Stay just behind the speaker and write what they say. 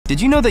Did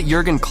you know that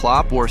Jurgen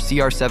Klopp wore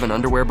CR7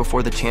 underwear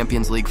before the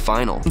Champions League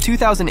final? In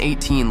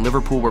 2018,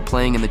 Liverpool were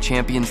playing in the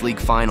Champions League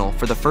final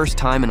for the first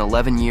time in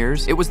 11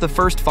 years. It was the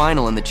first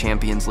final in the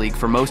Champions League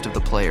for most of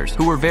the players,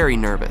 who were very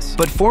nervous.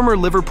 But former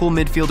Liverpool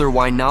midfielder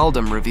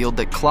Wijnaldum revealed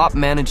that Klopp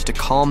managed to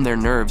calm their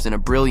nerves in a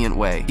brilliant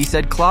way. He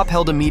said Klopp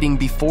held a meeting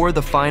before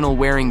the final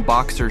wearing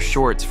boxer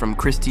shorts from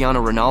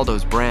Cristiano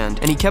Ronaldo's brand,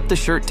 and he kept the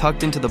shirt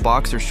tucked into the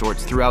boxer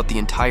shorts throughout the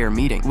entire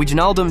meeting.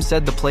 Wijnaldum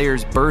said the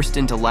players burst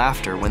into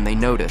laughter when they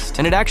noticed,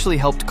 and it actually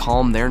helped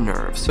calm their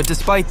nerves. But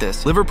despite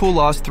this, Liverpool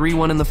lost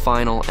 3-1 in the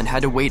final and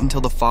had to wait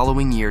until the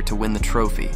following year to win the trophy.